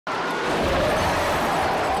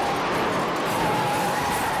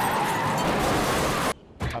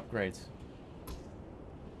Upgrades.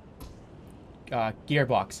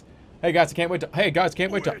 Gearbox. Hey guys, can't wait to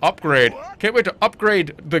upgrade. Can't wait to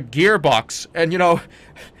upgrade the gearbox and, you know,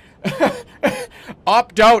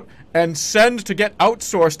 opt out and send to get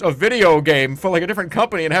outsourced a video game for like a different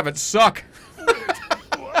company and have it suck.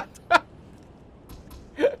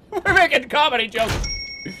 We're making comedy jokes.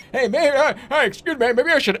 Hey, maybe, hey, excuse me,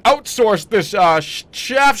 maybe I should outsource this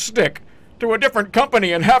shaft stick to a different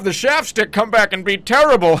company and have the shaft stick come back and be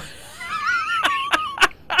terrible.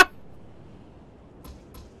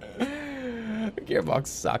 Gearbox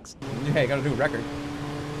sucks. Hey, got a new record.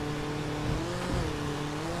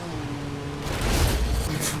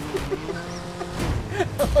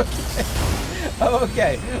 Okay.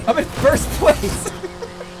 Okay. I'm in first place.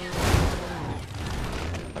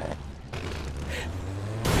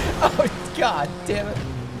 Oh, god damn it.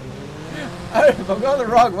 I'm going the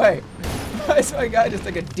wrong way. Why is my guy just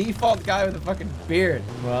like a default guy with a fucking beard?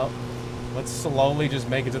 Well, let's slowly just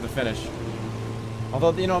make it to the finish.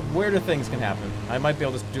 Although, you know, weirder things can happen. I might be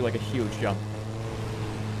able to do like a huge jump.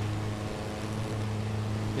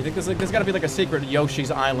 You think there's gotta be like a secret Yoshi's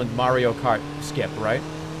Island Mario Kart skip, right?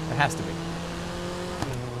 It has to be.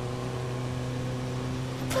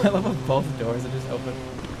 I love how both doors are just open.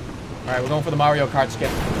 Alright, we're going for the Mario Kart skip.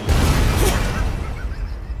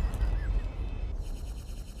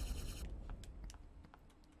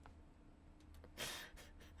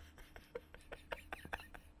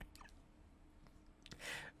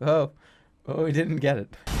 Oh. Oh, we didn't get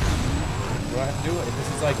it. What do I have to do?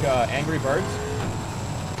 This is like, Angry Birds?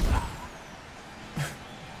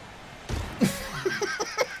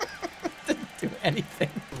 Didn't do anything.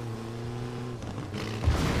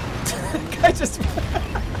 That guy just...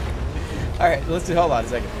 Alright, let's do, hold on a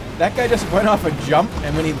second. That guy just went off a jump,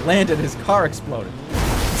 and when he landed, his car exploded.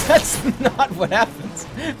 That's not what happens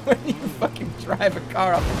when you fucking drive a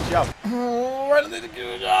car off a jump. Where did it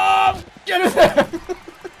go? Get it there!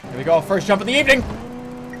 Here we go, first jump of the evening!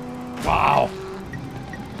 Wow!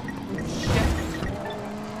 Shit.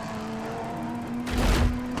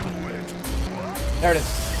 There it is.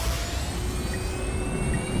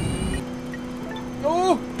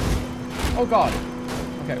 Oh! Oh god.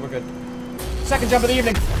 Okay, we're good. Second jump of the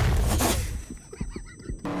evening!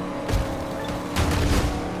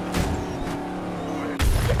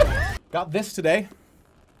 Got this today.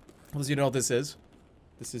 As you know what this is.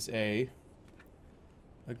 This is a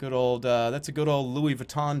good old, that's a good old Louis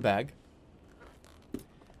Vuitton bag.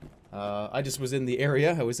 I just was in the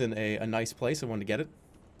area. I was in a nice place. I wanted to get it.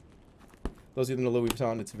 Those of you who know Louis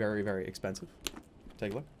Vuitton, it's very, very expensive.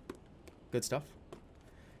 Take a look. Good stuff.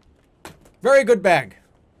 Very good bag.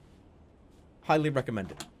 Highly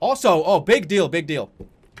recommend it. Also, oh, big deal, big deal.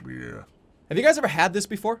 Yeah. Have you guys ever had this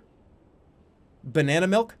before? Banana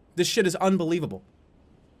milk? This shit is unbelievable.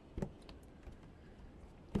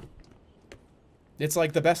 It's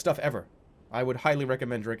like the best stuff ever. I would highly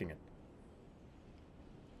recommend drinking it.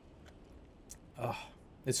 Ugh,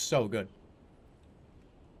 it's so good.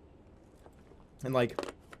 And like,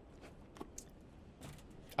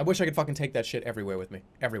 I wish I could fucking take that shit everywhere with me.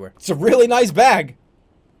 Everywhere. It's a really nice bag!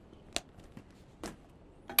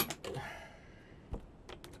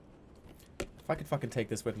 If I could fucking take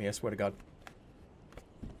this with me, I swear to God.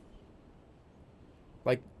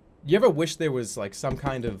 Like, you ever wish there was like some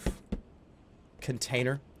kind of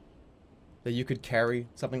container that you could carry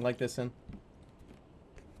something like this in?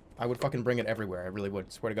 I would fucking bring it everywhere. I really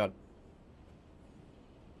would. Swear to God.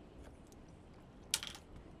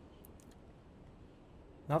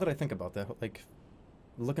 Now that I think about that, like,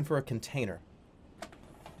 looking for a container.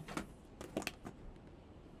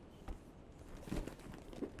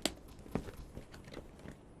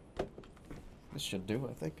 This should do,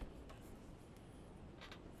 I think.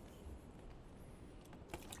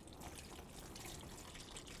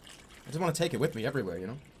 I just want to take it with me everywhere, you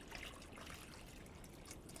know?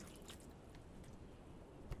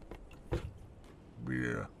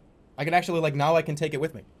 Yeah. I can actually, like, now I can take it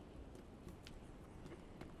with me.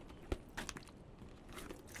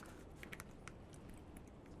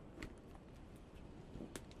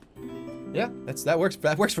 Yeah, that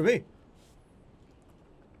works for me.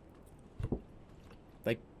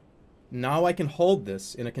 Like, now I can hold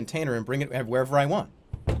this in a container and bring it wherever I want.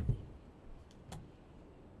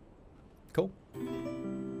 Cool.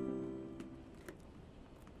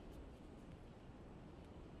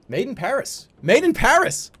 Made in Paris. Made in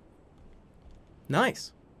Paris!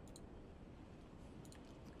 Nice.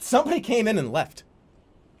 Somebody came in and left.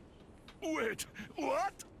 Wait,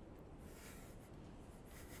 what?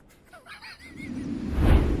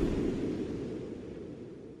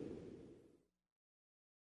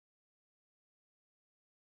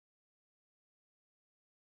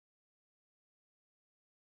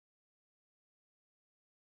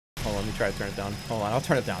 let me try to turn it down. Hold on, I'll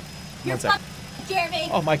turn it down. You're One sec. fucking Jeremy.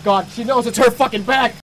 Oh my god, she knows it's her fucking back!